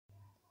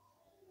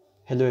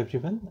Hello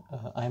everyone,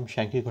 I am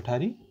Shanky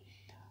Kothari.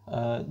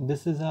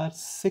 This is our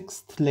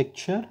sixth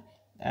lecture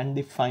and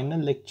the final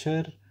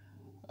lecture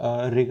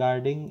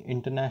regarding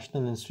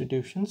international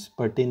institutions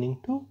pertaining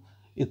to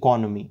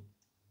economy.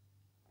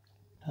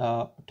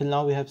 Till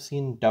now we have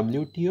seen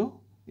WTO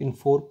in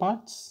 4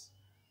 parts.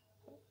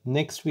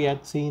 Next we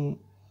had seen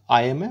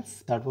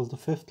IMF, that was the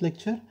fifth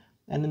lecture,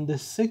 and in the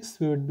sixth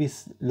we would be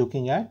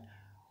looking at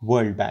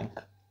World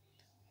Bank.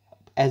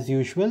 As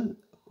usual,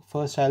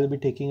 first I'll be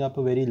taking up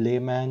a very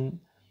layman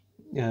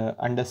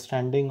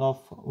understanding of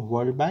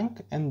World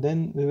Bank, and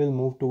then we will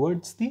move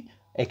towards the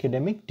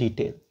academic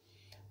detail.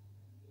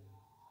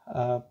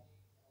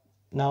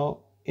 Now,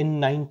 in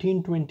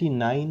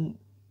 1929,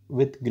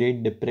 with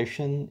Great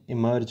Depression,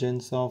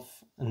 emergence of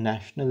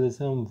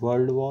nationalism,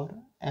 World War,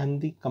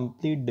 and the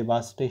complete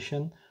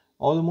devastation,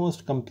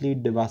 almost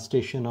complete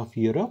devastation of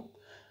Europe,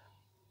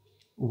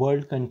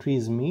 world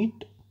countries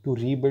meet to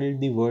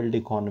rebuild the world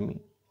economy.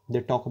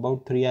 They talk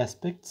about three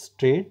aspects: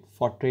 trade.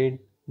 For trade,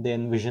 they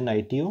envision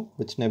ITO,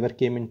 which never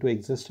came into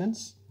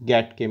existence.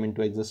 GATT came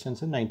into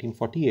existence in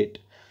 1948.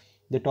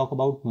 They talk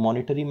about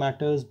monetary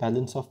matters,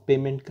 balance of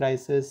payment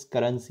crisis,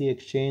 currency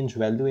exchange,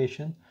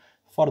 valuation.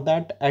 For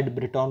that, at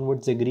Bretton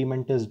Woods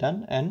Agreement is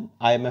done and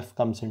IMF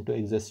comes into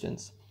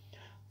existence.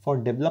 For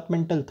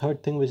developmental,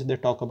 third thing which they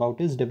talk about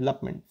is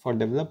development. For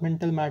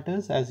developmental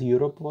matters, as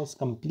Europe was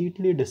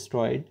completely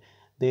destroyed,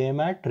 they aim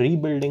at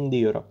rebuilding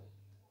Europe.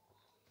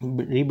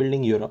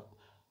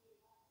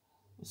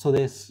 So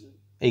they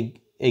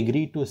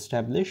agree to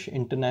establish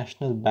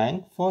International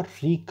Bank for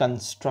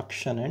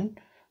Reconstruction and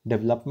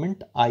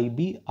Development,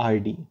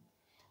 IBRD.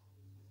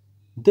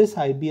 This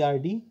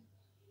IBRD,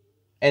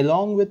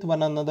 along with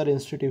one another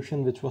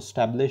institution which was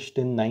established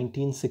in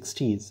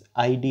 1960s,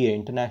 IDA,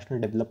 International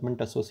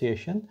Development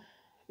Association,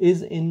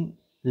 is in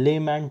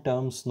layman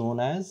terms known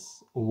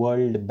as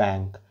World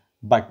Bank.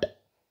 But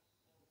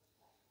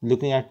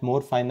looking at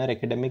more finer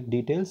academic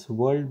details,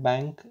 World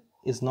Bank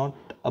is not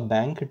a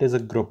bank, it is a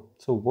group.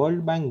 So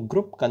World Bank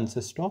group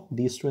consists of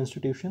these two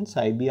institutions,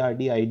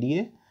 IBRD,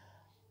 IDA,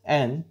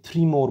 and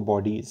three more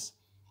bodies.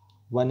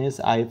 One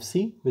is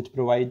IFC, which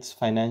provides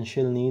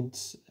financial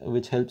needs,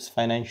 which helps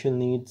financial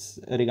needs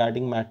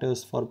regarding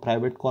matters for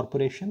private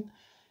corporation.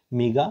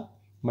 MEGA,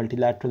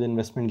 Multilateral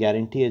Investment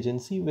Guarantee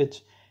Agency,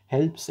 which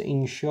helps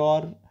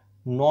ensure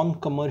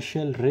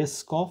non-commercial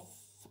risk of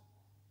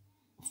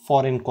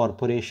foreign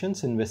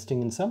corporations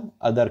investing in some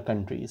other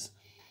countries.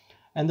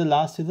 And the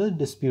last is a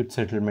dispute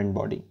settlement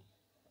body.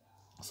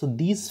 So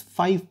these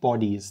five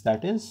bodies,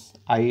 that is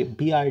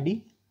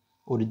IBRD,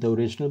 or the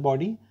original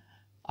body,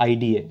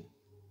 IDA,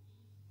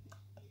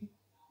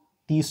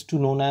 these two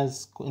known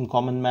as in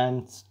common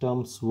man's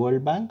terms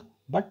World Bank,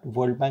 but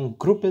World Bank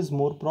group is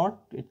more broad.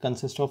 It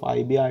consists of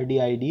IBRD,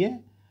 IDA,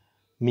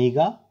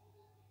 MEGA,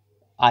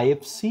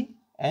 IFC,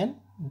 and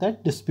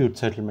that dispute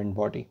settlement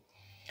body.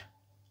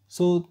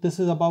 So this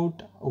is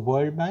about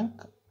World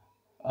Bank.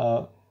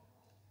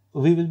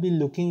 We will be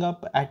looking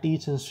up at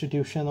each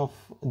institution of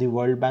the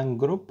World Bank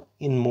group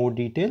in more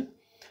detail.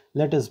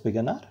 Let us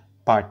begin our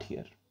part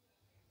here.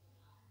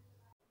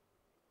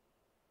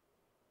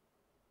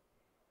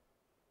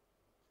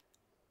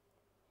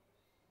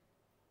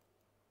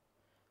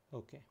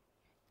 Okay,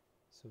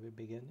 so we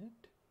begin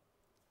it.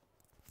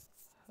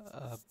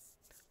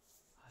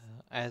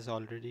 As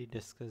already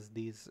discussed,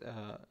 these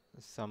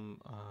some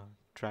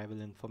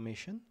tribal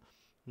information.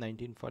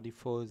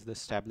 1944 is the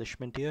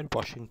establishment year.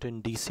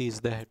 Washington DC is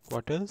the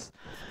headquarters.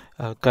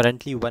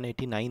 Currently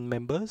 189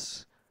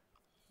 members,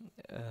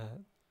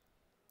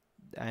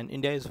 and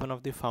India is one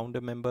of the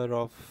founder member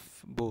of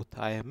both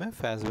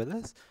IMF as well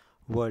as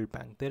World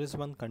Bank. There is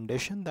one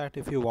condition, that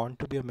if you want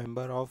to be a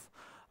member of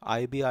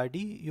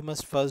IBRD, you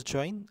must first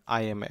join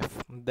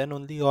IMF. Then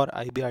only your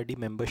IBRD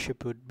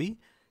membership would be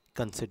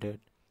considered.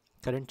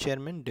 Current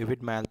chairman David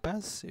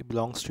Malpass, he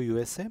belongs to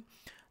USA.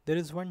 There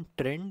is one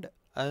trend,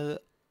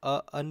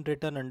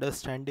 unwritten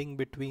understanding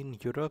between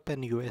Europe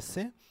and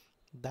USA,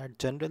 that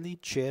generally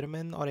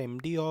chairman or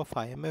MD of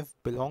IMF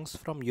belongs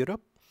from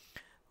Europe,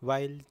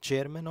 while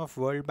chairman of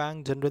World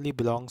Bank generally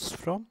belongs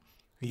from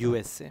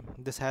USA.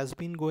 This has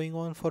been going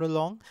on for a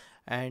long,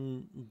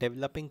 and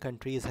developing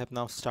countries have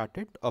now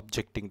started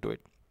objecting to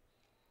it.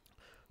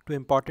 Two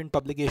important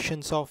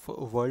publications of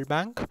World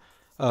Bank: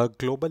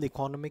 Global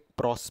Economic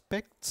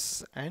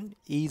Prospects and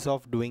Ease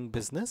of Doing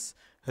Business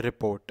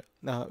report.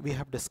 We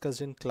have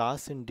discussed in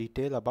class in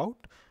detail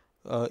about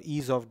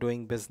Ease of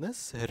Doing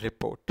Business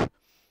report.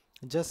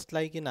 Just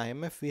like in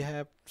IMF, we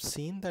have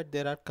seen that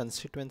there are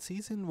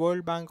constituencies. In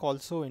World Bank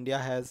also, India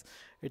has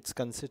its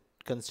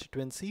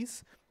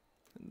constituencies,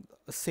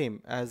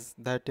 same as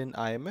that in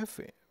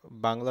IMF,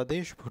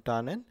 Bangladesh,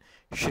 Bhutan, and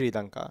Sri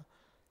Lanka.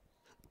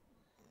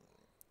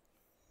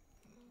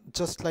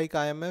 Just like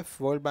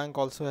IMF, World Bank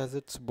also has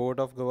its board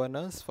of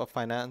governors. For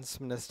finance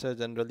minister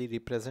generally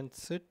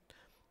represents it,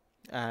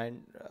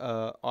 and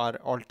our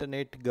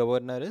alternate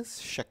governor is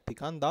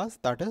Shaktikant Das,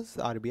 that is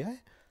RBI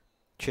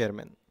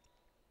chairman.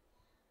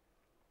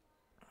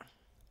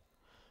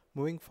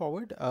 Moving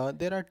forward,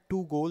 there are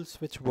two goals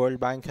which World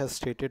Bank has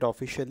stated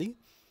officially.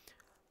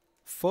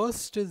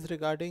 First is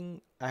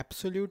regarding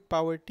absolute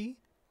poverty,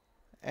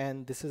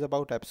 and this is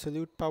about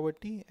absolute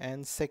poverty,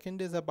 and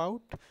second is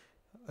about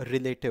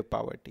relative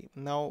poverty.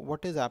 Now,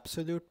 what is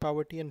absolute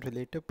poverty and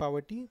relative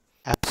poverty?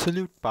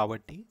 Absolute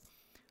poverty,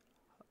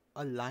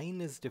 a line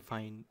is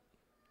defined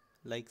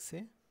like,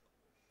 say,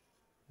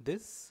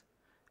 this: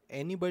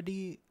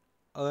 anybody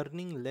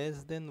earning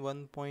less than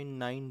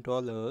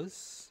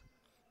 $1.9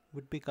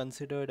 would be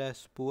considered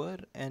as poor,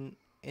 and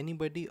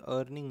anybody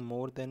earning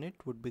more than it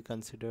would be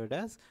considered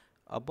as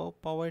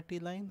above poverty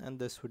line, and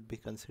this would be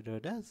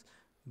considered as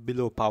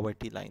below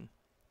poverty line.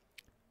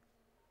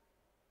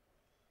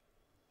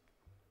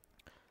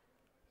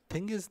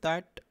 Thing is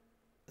that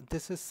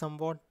this is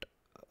somewhat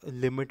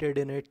limited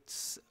in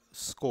its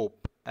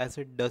scope, as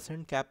it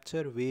doesn't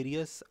capture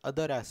various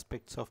other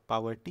aspects of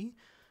poverty,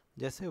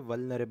 जैसे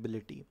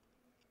vulnerability,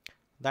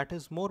 that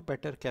is more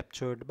better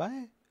captured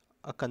by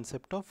a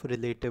concept of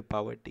relative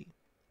poverty.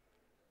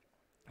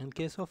 In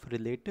case of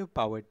relative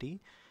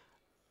poverty,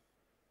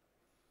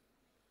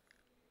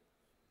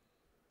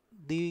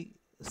 the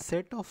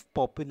set of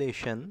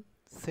population,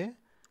 say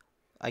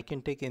I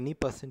can take any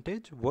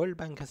percentage, World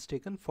Bank has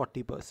taken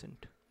 40%.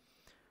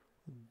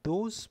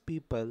 Those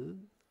people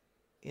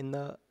in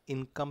the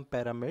income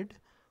pyramid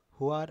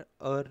who are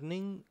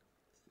earning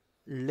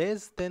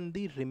less than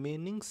the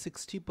remaining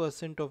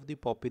 60% of the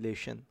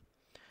population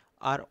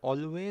are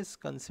always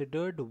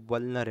considered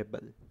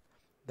vulnerable.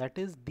 That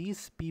is,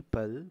 these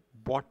people,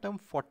 bottom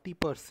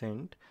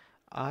 40%,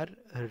 are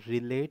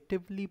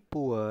relatively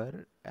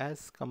poor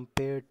as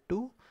compared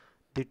to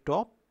the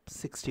top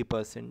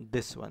 60%,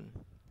 this one.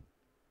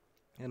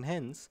 And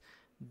hence,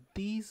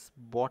 these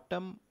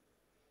bottom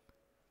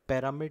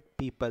pyramid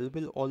people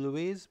will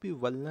always be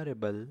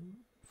vulnerable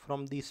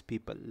from these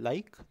people.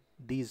 Like,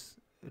 these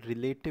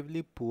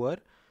relatively poor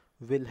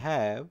will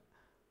have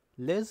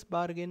less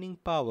bargaining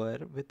power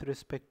with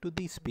respect to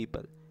these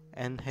people,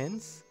 and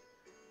hence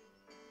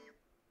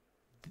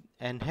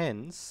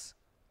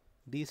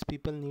these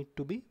people need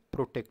to be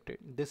protected.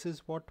 This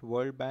is what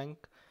World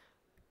Bank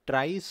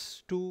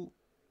tries to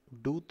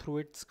do through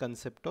its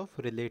concept of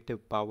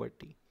relative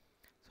poverty.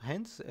 So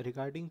hence,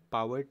 regarding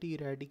poverty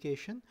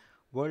eradication,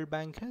 World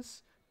Bank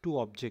has two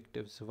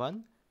objectives.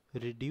 One,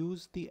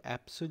 reduce the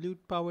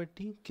absolute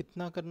poverty.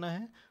 कितना करना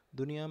है?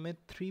 दुनिया में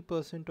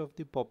 3% of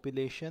the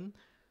population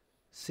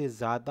से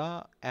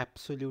ज़्यादा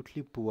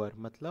absolutely poor,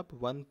 मतलब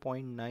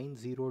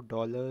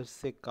 $1.90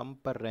 से कम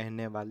पर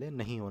रहने वाले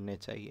नहीं होने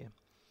चाहिए.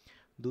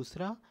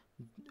 दूसरा,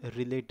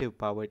 रिलेटिव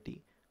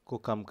पावर्टी को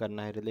कम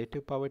करना है.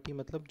 रिलेटिव पावर्टी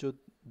मतलब जो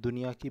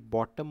दुनिया की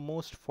बॉटम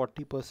मोस्ट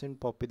 40%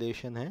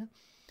 पॉपुलेशन है,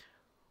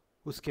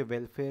 उसके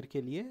वेलफेयर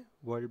के लिए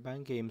world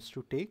bank aims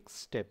to take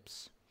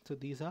steps. So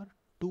these are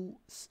to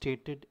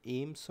stated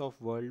AIIMS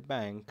of world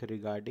bank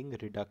regarding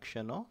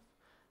reduction of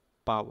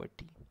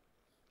poverty.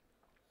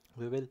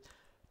 We will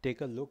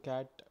take a look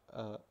at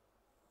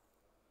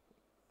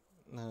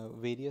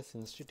various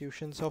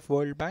institutions of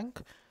World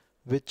Bank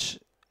which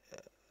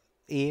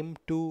aim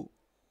to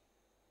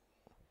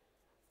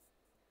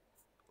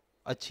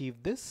achieve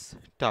this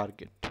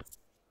target.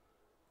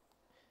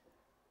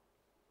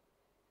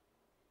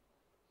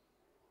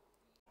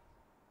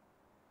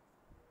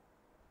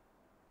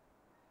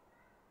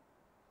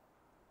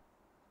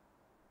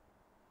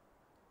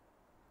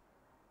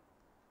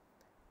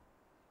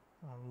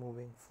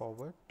 Moving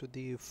forward to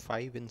the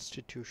 5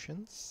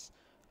 institutions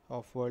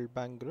of World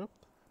Bank Group.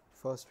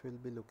 First we'll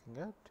be looking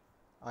at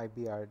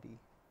IBRD,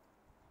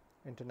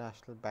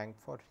 International Bank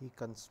for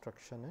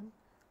Reconstruction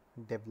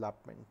and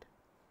Development.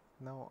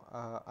 Now,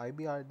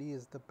 IBRD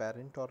is the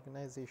parent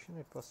organization.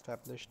 It was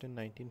established in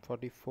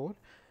 1944.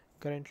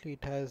 Currently,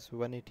 it has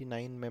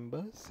 189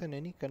 members, and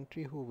any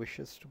country who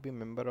wishes to be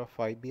member of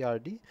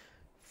IBRD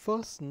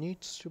first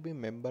needs to be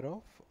member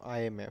of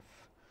IMF.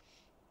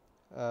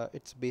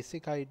 Its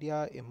basic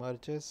idea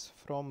emerges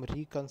from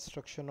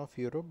reconstruction of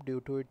Europe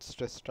due to its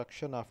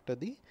destruction after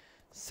the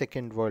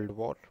Second World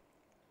War.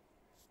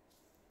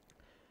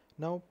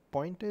 Now,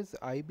 point is,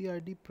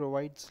 IBRD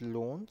provides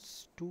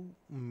loans to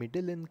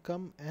middle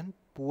income and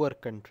poor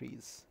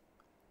countries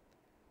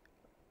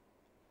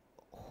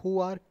who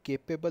are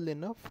capable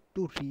enough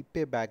to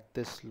repay back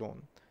this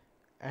loan,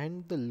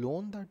 and the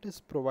loan that is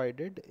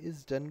provided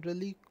is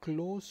generally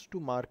close to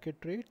market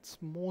rates,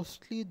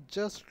 mostly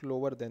just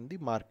lower than the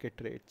market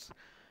rates.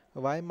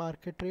 Why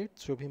market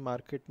rates? जो भी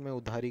market में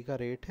उधारी का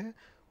rate है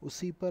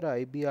उसी पर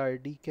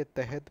IBRD के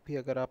तहत भी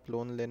अगर आप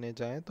लोन लेने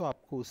जाएं तो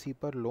आपको उसी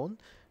पर लोन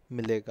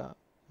मिलेगा.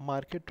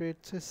 मार्केट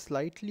रेट से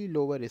स्लाइटली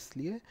लोअर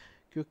इसलिए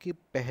क्योंकि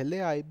पहले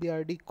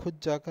IBRD खुद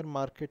जाकर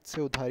मार्केट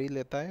से उधारी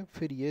लेता है,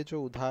 फिर ये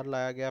जो उधार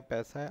लाया गया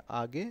पैसा है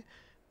आगे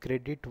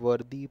क्रेडिट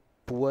वर्दी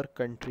पुअर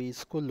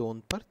कंट्रीज़ को लोन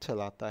पर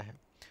चलाता है.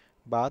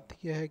 बात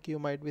यह है कि you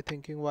might be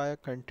thinking why a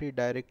country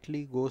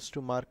directly goes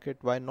to market,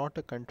 why not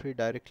a country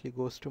directly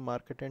goes to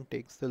market and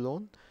takes the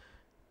loan.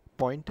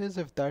 Point is,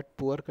 if that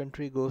poor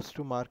country goes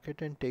to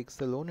market and takes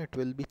the loan, it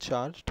will be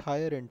charged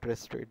higher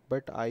interest rate.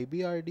 But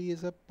IBRD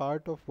is a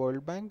part of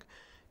World Bank,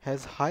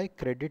 has high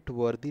credit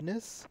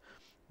worthiness.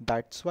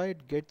 That's why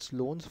it gets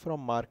loans from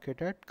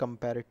market at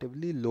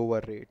comparatively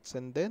lower rates,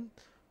 and then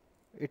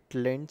it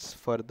lends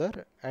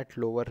further at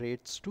lower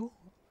rates to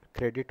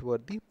credit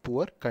worthy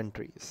poor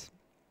countries.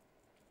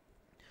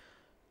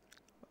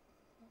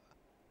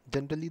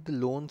 Generally, the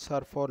loans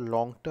are for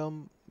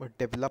long-term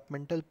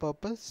developmental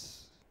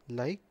purpose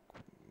like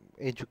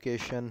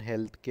education,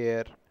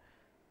 healthcare,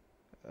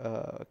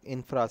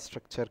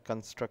 infrastructure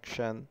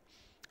construction,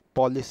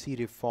 policy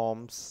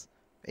reforms,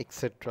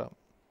 etc.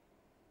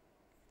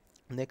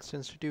 Next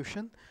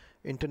institution,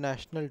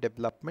 International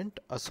Development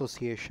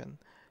Association.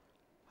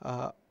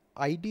 Uh,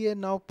 IDA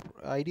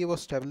was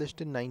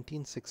established in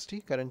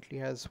 1960, currently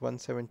has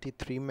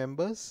 173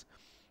 members.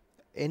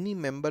 Any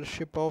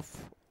membership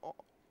of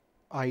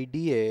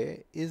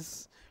IDA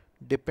is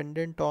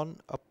dependent on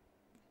a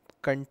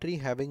country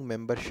having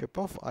membership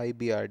of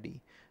IBRD.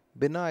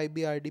 बिना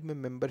IBRD में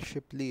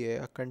membership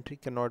लिए a country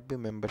cannot be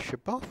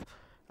membership of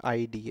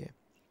IDA.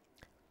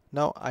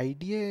 Now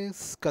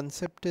IDA's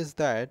concept is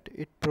that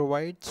it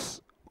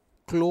provides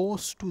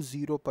close to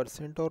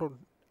 0% or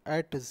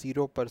at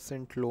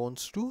 0%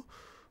 loans to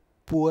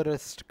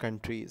poorest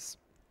countries.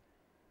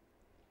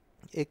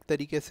 एक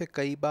तरीके से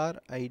कई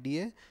बार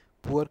IDA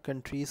poor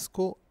countries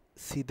को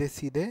सीधे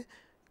सीधे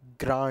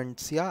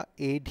ग्रांट्स या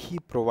एड ही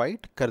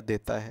प्रोवाइड कर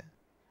देता है.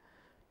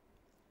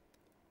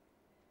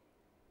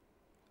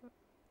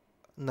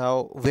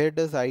 Now, where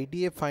does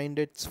IDA find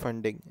its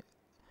funding?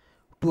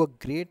 To a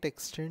great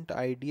extent,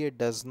 IDA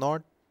does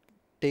not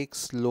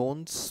takes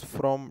loans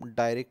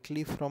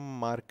directly from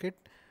market.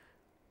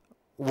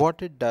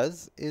 What it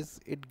does is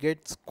it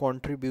gets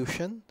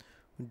contribution,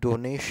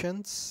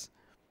 donations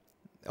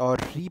और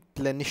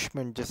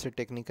replenishment, जैसे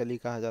technically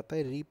कहा जाता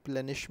है,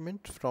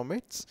 replenishment from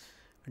its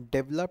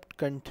developed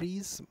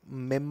countries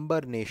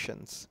member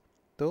nations.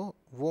 तो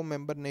वो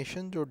member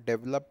nation जो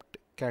developed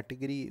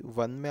category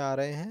 1 में आ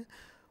रहे हैं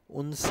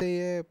उनसे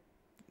ये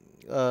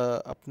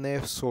अपने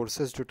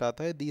sources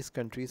जुटाता है. These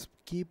countries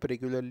keep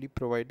regularly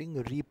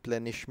providing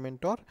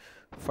replenishment or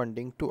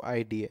funding to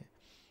IDA.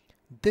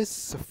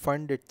 This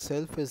fund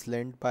itself is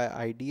lent by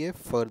IDA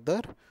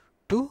further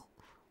to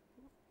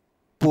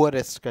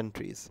poorest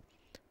countries.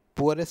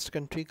 Poorest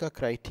country का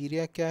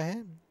criteria क्या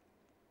है?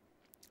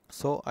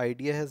 So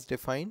IDA has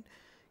defined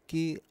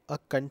कि a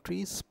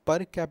country's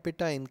per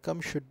capita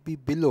income should be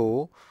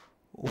below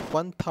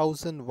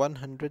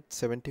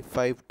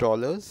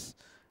 $1,175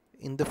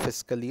 in the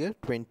fiscal year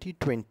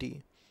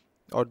 2020.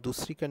 और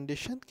दूसरी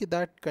condition कि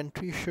that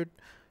country should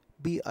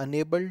be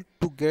unable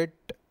to get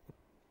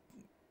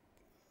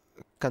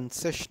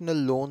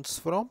concessional loans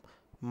from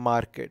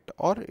market,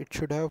 or it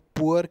should have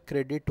poor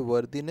credit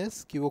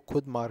worthiness कि वो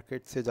खुद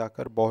market से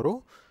जाकर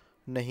borrow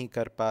नहीं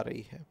कर पा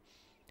रही है.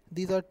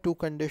 These are two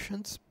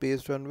conditions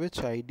based on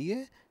which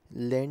IDA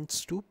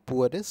lends to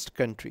poorest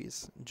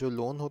countries. जो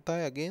loan होता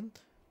है, again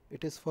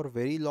it is for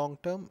very long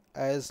term,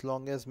 as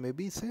long as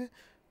maybe say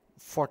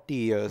 40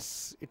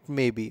 years it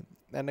may be,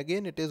 and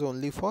again it is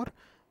only for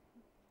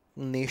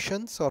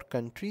nations or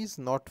countries,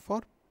 not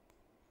for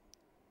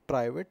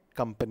private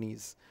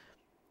companies.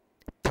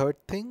 Third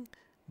thing,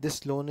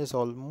 this loan is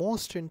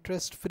almost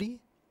interest free.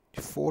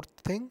 Fourth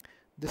thing,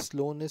 this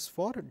loan is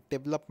for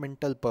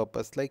developmental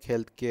purpose like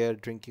healthcare,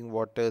 drinking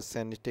water,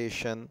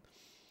 sanitation.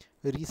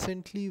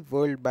 Recently,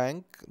 World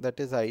Bank, that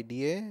is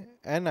IDA,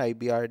 and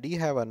IBRD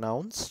have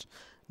announced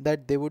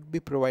that they would be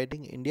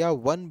providing India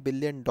 $1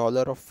 billion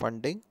of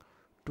funding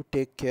to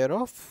take care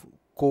of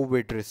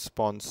COVID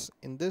response.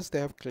 In this, they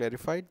have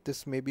clarified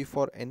this may be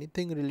for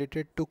anything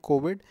related to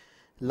COVID,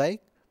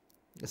 like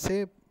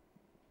say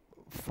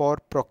for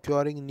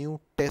procuring new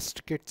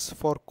test kits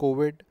for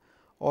COVID,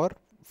 or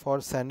for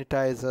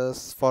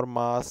sanitizers, for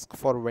masks,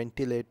 for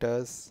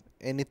ventilators,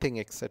 anything,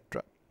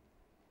 etc.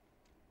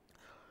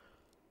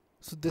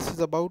 So this is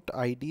about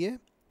IDA.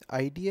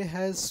 IDA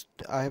has,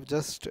 I have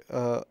just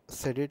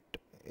said it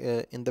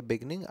in the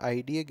beginning,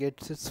 IDA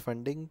gets its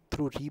funding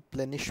through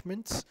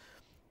replenishments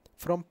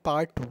from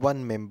Part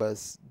 1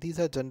 members. These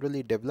are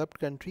generally developed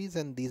countries,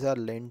 and these are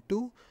lent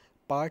to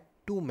Part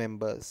 2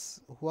 members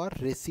who are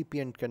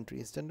recipient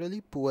countries, generally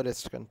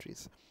poorest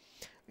countries.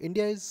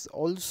 India is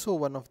also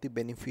one of the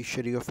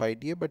beneficiary of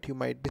IDA, but you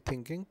might be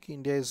thinking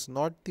India is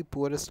not the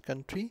poorest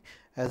country,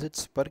 as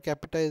its per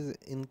capita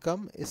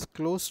income is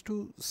close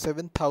to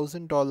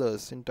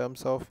 $7,000 in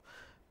terms of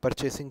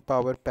purchasing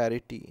power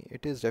parity.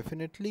 It is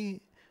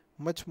definitely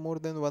much more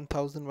than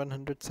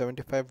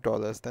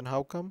 $1,175. Then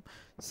how come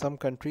some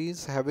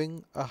countries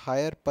having a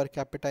higher per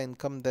capita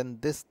income than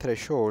this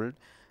threshold,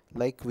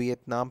 like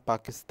Vietnam,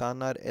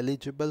 Pakistan, are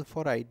eligible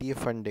for IDA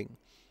funding?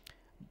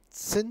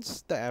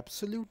 Since the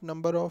absolute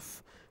number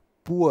of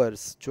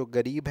poors, जो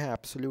गरीब हैं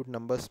absolute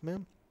numbers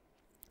में,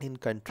 in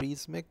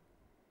countries में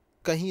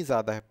कहीं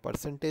ज़्यादा है,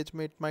 percentage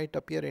में it might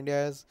appear India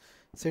has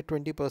say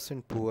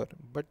 20% poor,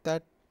 but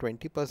that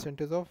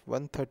 20% is of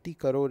 130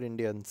 crore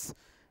Indians.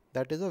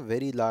 That is a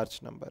very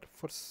large number.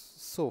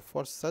 So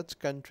for such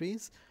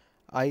countries,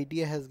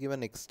 IDA has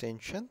given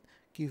extension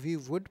कि we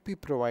would be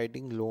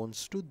providing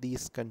loans to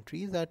these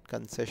countries at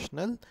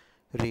concessional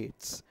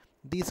rates.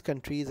 These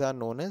countries are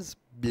known as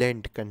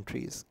blend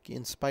countries.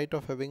 In spite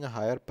of having a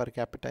higher per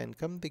capita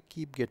income, they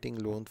keep getting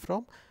loans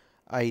from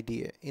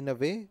IDA. In a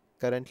way,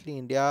 currently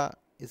India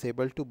is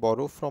able to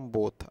borrow from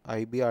both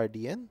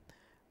IBRD and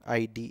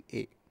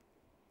IDA.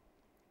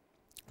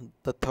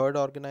 The third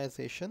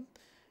organization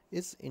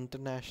is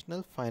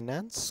International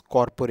Finance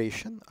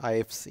Corporation,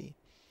 IFC.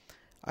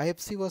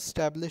 IFC was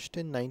established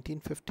in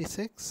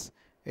 1956.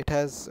 It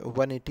has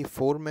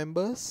 184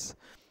 members.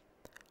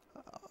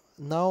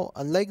 Now,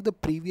 unlike the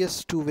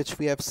previous two which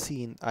we have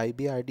seen,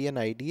 IBRD and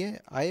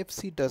IDA,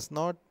 IFC does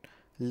not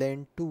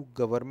lend to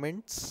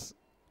governments.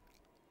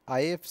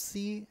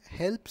 IFC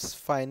helps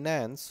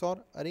finance or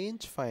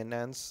arrange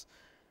finance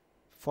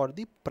for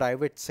the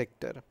private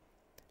sector.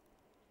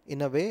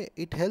 In a way,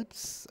 it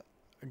helps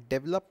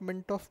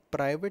development of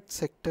private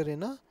sector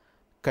in a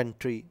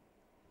country.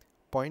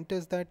 Point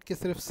is that कि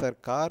सिर्फ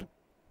सरकार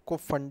को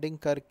funding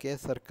करके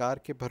सरकार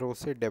के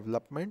भरोसे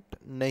development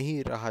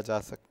नहीं रहा जा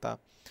सकता.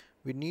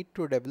 We need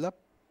to develop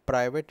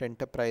private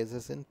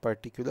enterprises in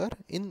particular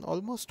in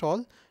almost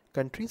all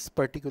countries,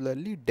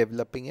 particularly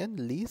developing and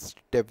least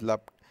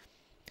developed.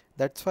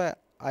 That's why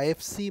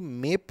IFC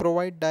may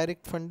provide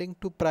direct funding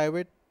to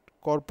private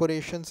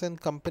corporations and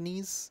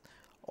companies,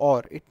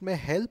 or it may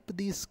help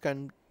these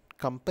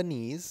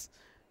companies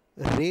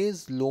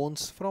raise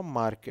loans from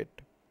market.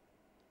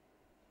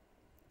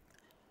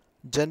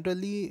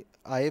 Generally,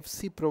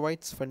 IFC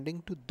provides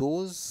funding to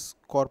those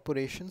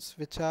corporations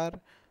which are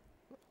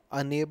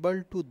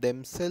unable to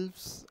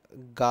themselves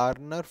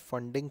garner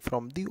funding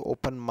from the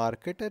open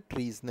market at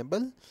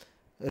reasonable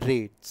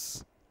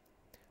rates.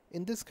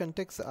 In this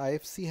context,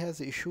 IFC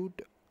has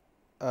issued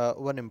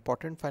one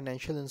important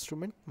financial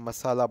instrument,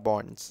 masala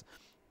bonds.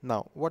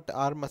 Now, what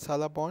are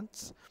masala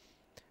bonds?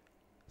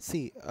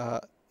 See,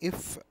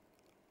 if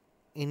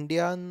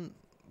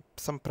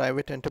some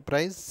private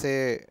enterprise,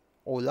 say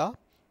Ola,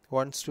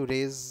 wants to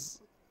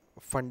raise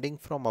funding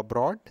from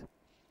abroad,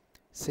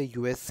 say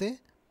USA,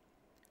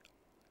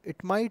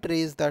 it might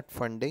raise that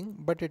funding,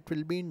 but it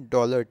will be in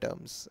dollar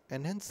terms,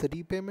 and hence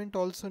repayment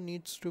also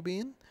needs to be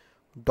in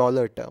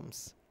dollar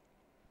terms.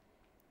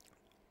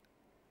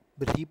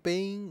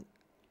 Repaying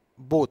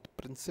both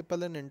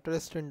principal and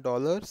interest in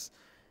dollars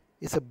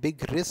is a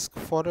big risk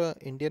for an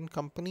Indian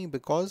company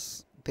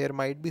because there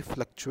might be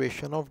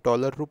fluctuation of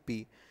dollar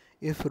rupee.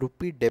 If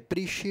rupee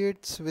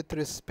depreciates with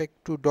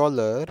respect to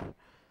dollar,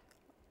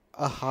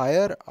 a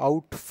higher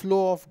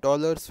outflow of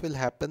dollars will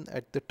happen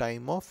at the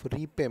time of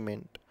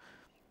repayment.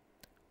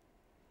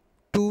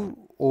 To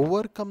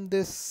overcome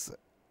this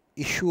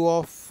issue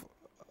of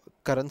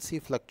currency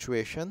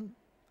fluctuation,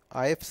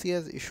 IFC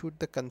has issued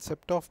the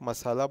concept of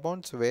masala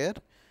bonds, where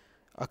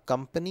a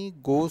company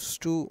goes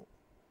to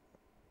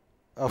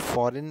a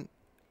foreign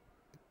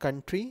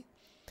country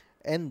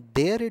and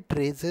there it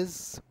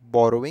raises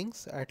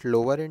borrowings at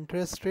lower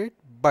interest rate,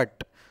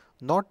 but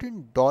not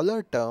in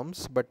dollar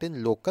terms but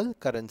in local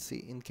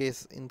currency. In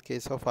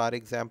case of our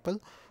example,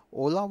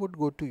 Ola would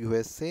go to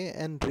USA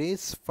and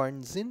raise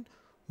funds in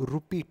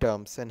rupee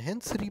terms, and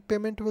hence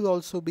repayment will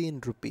also be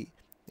in rupee.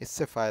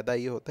 इससे फ़ायदा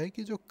ये होता है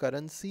कि जो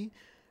currency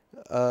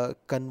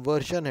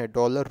conversion है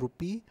dollar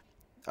रूपी,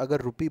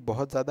 अगर रूपी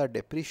बहुत ज़्यादा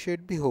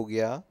डेप्रिशिएट भी हो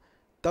गया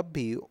तब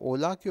भी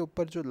ओला के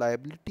ऊपर जो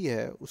लायबिलिटी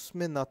है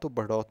उसमें ना तो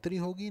बढ़ोतरी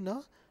होगी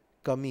ना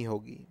कमी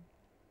होगी.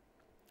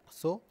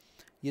 सो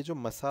ये जो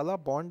मसाला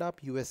बॉन्ड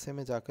आप यूएसए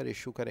में जाकर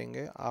इशू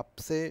करेंगे,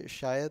 आपसे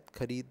शायद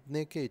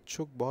ख़रीदने के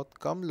इच्छुक बहुत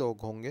कम लोग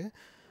होंगे,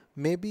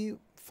 may be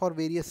for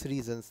various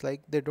regions,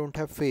 like they don't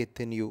have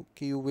faith in you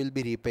कि you will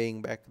be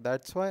repaying back.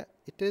 That's why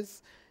it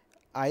is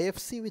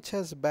IFC which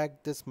has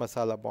backed this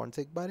masala bonds.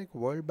 एक बार एक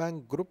वर्ल्ड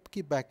बैंक ग्रुप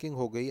की banking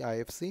हो गई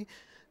IFC,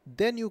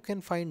 then you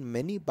can find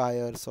many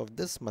buyers of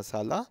this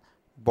masala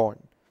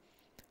bond.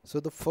 So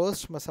the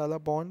first masala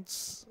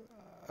bonds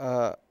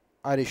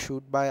are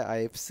issued by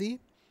IFC,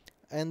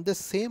 and the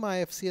same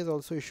IFC has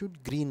also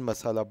issued green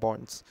masala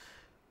bonds,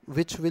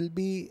 which will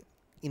be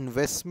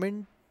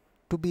investment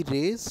to be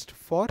raised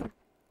for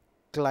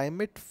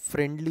climate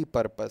friendly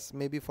purpose,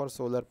 maybe for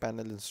solar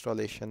panel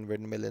installation,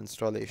 windmill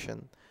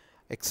installation,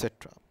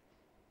 etc.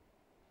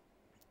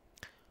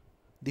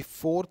 The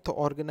fourth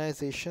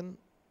organization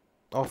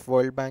of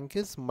World Bank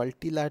is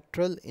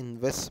Multilateral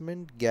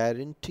Investment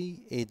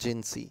Guarantee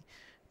Agency,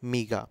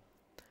 MIGA.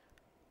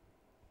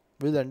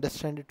 We'll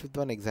understand it with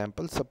one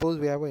example. Suppose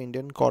we have an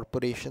Indian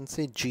corporation,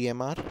 say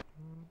GMR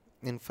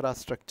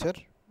Infrastructure.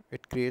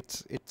 It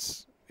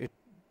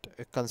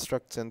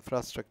constructs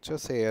infrastructure,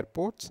 say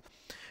airports.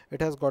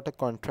 It has got a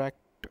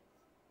contract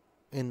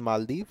in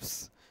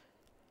Maldives.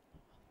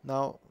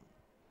 Now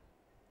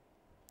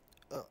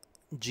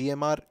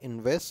GMR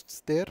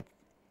invests there,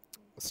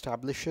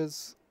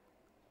 establishes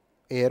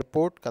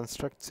airport,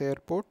 constructs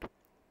airport,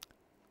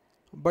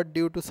 but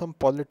due to some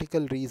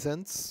political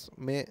reasons,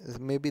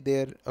 maybe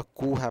there a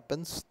coup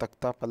happens,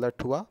 takta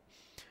palat hua,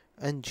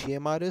 and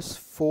GMR is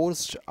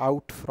forced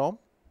out from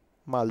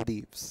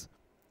Maldives.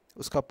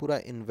 उसका पूरा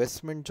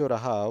investment जो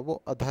रहा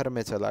वो अधर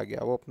में चला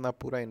गया, वो अपना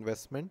पूरा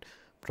इन्वेस्टमेंट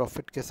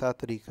प्रॉफिट के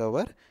साथ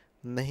रिकवर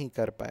नहीं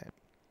कर पाए.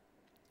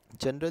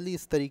 जनरली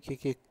इस तरीके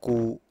के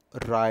कू,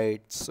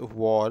 rights,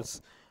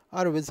 Wars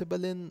are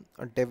visible in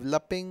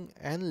developing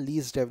and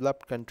least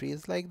developed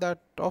countries like that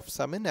of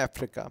some in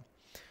Africa.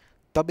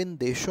 तब इन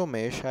देशों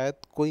में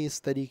शायद कोई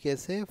इस तरीके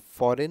से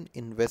फॉरेन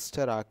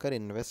इन्वेस्टर आकर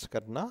इन्वेस्ट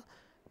करना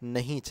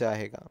नहीं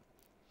चाहेगा,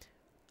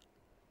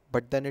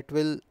 but then it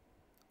will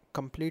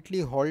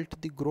completely halt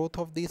the growth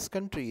of these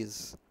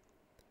countries.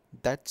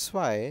 That's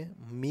why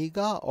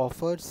MEGA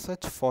offers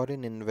such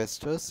foreign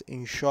investors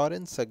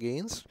insurance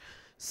against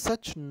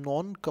such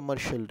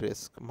non-commercial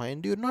risk.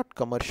 Mind you, not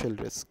commercial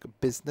risk.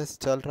 Business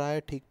चल रहा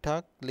है ठीक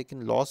ठाक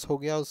लेकिन लॉस हो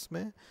गया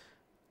उसमें,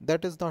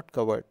 that is not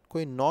covered.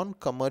 कोई नॉन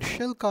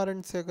कमर्शियल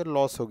कारण से अगर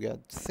लॉस हो गया,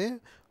 जैसे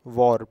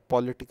war,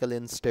 political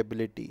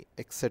instability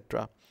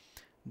etcetera,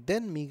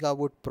 then MEGA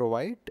would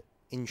provide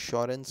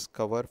insurance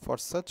cover for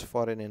such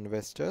foreign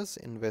investors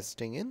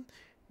investing in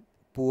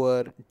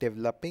poor,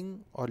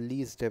 developing or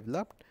least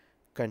developed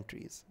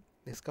countries.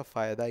 इसका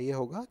फ़ायदा ये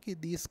होगा कि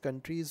these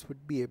countries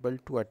would be able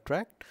to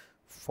attract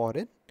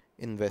foreign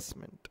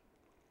investment.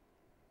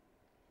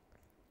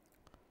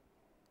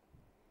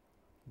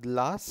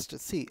 Last,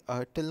 see,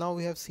 till now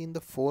we have seen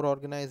the 4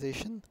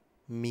 organizations: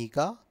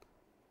 MEGA,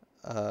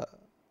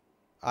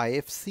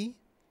 IFC,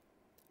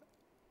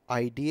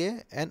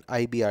 IDA and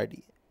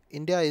IBRD.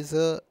 India is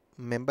a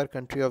member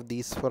country of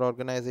these 4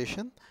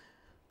 organizations.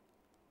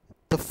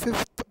 The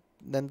 5th,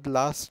 then the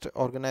last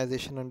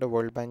organization under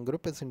World Bank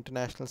Group is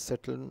International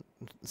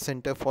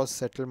Center for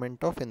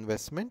Settlement of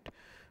Investment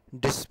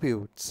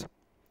Disputes,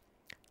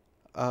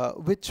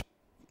 which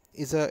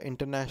is an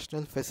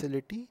international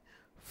facility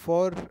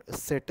for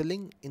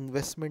settling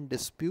investment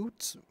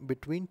disputes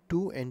between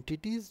 2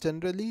 entities.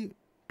 Generally,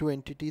 2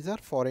 entities are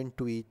foreign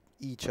to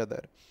each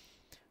other.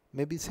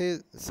 Maybe say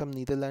some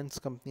Netherlands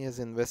company has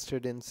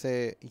invested in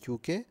say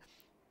UK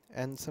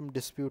and some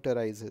dispute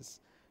arises.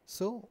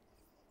 So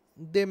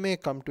they may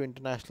come to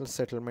international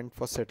settlement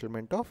for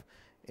settlement of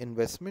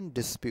investment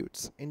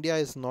disputes. India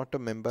is not a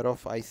member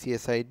of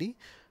ICSID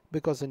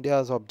because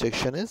India's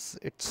objection is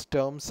its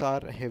terms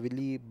are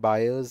heavily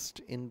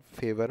biased in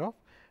favor of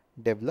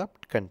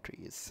developed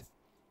countries.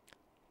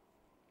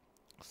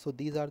 So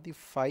these are the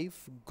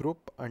 5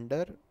 group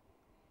under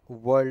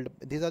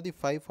these are the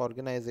 5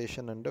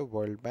 organization under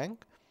World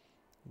Bank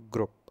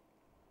Group.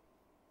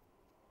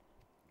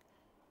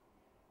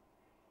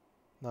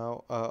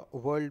 Now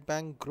World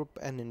Bank Group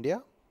and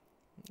India,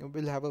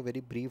 we'll have a very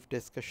brief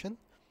discussion.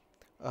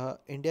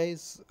 India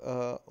is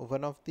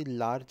one of the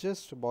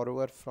largest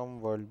borrower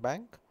from World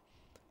Bank,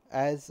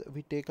 as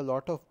we take a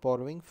lot of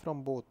borrowing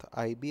from both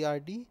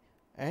IBRD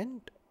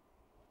and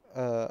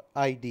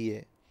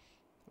IDA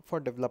for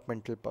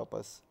developmental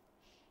purpose.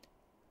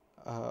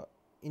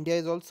 India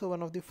is also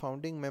one of the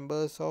founding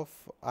members of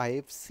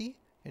IFC,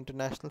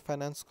 International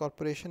Finance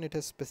Corporation. It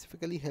has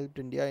specifically helped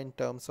India in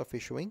terms of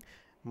issuing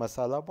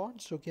masala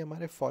bonds, जो कि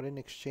हमारे foreign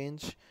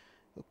exchange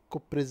को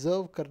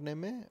preserve करने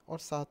में और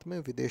साथ में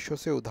विदेशों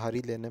से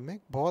उधारी लेने में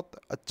बहुत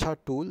अच्छा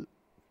टूल,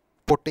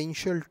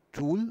 पोटेंशियल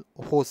टूल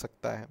हो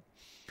सकता है.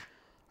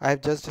 I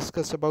have just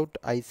discussed about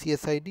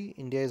ICSID.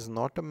 India is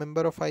not a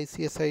member of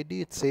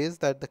ICSID. It says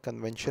that the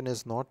convention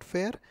is not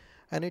fair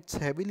and it's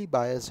heavily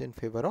biased in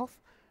favor of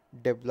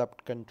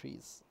developed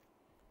countries.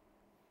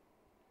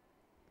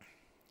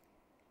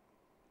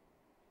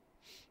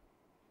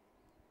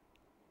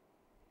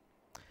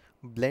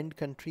 Blend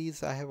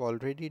countries I have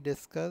already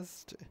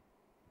discussed.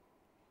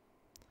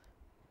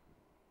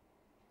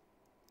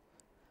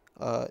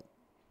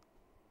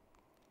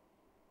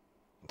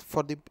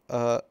 For the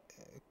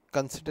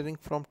considering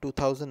from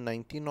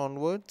 2019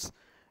 onwards,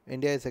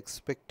 India is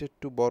expected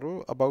to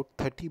borrow about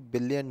 $30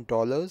 billion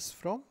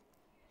from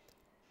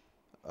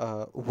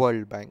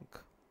World Bank.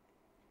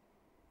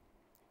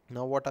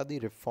 Now, what are the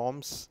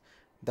reforms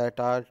that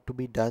are to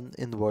be done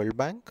in World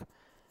Bank?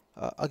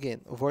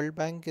 Again, World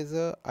Bank is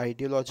a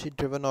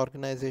ideology-driven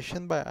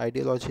organization. By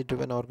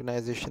ideology-driven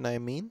organization, I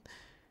mean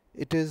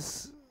it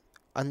is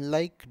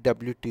unlike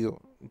WTO.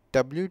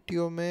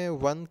 WTO में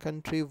one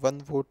country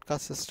one vote का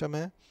system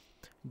है.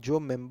 जो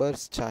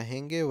members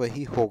चाहेंगे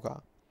वही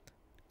होगा.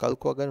 कल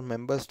को अगर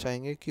members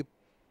चाहेंगे कि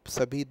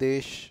सभी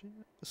देश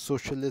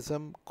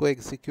सोशलिज्म को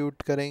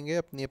एग्जीक्यूट करेंगे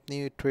अपनी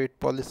अपनी ट्रेड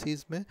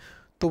पॉलिसीज़ में,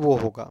 तो वो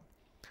होगा.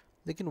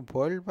 लेकिन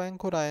वर्ल्ड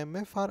बैंक और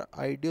IMF are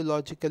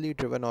ideologically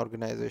driven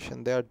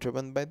organisation. They are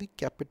driven by the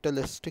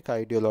capitalistic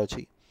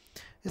ideology.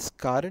 इस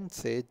कारण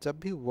से जब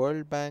भी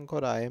वर्ल्ड बैंक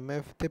और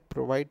IMF they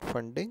provide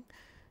funding,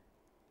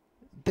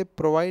 they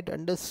provide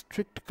under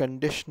strict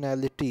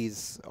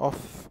conditionalities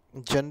of,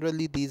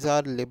 generally these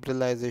are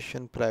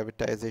liberalization,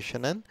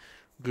 privatization and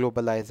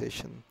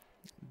globalization.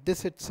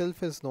 This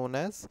itself is known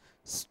as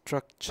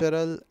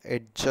structural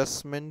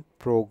adjustment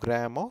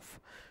program of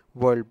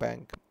World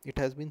Bank. It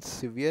has been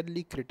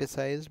severely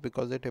criticized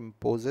because it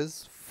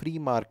imposes free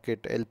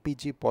market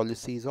LPG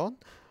policies on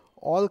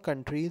all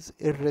countries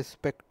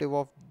irrespective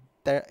of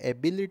the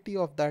ability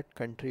of that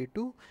country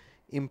to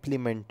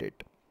implement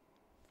it.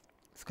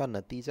 इसका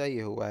नतीजा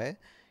ये हुआ है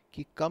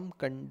कि कम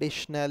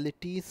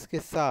conditionalities के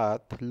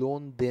साथ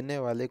loan देने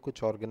वाले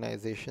कुछ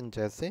ऑर्गेनाइजेशन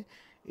जैसे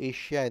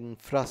Asia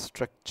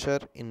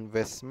infrastructure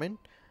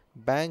investment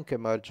bank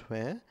emerge हुए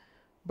हैं,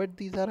 but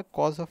these are a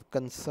cause of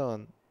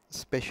concern,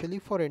 especially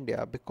for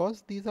India,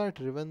 because these are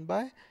driven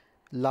by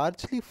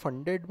largely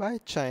funded by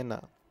China.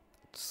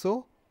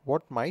 So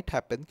what might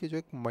happen कि जो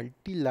एक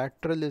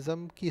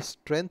मल्टीलैटरलिज्म की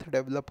स्ट्रेंथ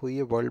डेवलप हुई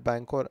है world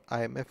bank और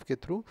IMF के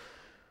थ्रू,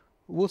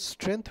 वो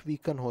स्ट्रेंथ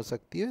वीकन हो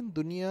सकती है.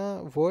 दुनिया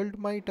world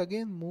might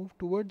again move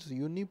towards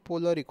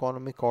unipolar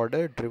economic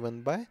order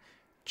driven by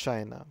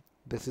China.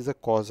 This is a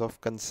cause of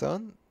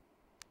concern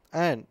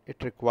and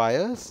it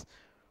requires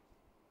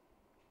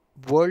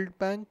world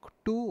bank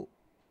to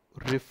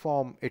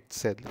reform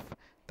itself,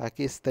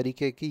 ताकि इस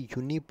तरीके की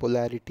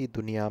यूनिपोलैरिटी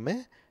दुनिया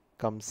में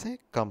कम से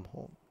कम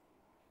हो.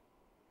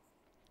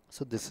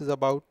 So this is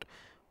about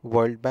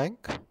World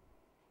Bank.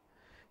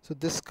 So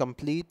this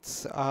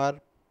completes our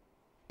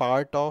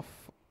part of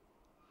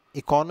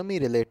economy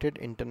related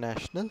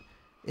international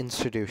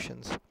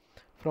institutions.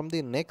 From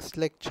the next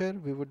lecture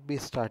we would be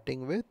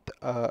starting with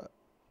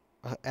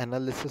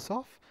analysis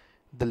of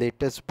the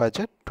latest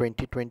budget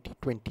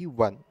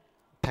 2020-21.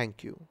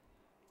 Thank you.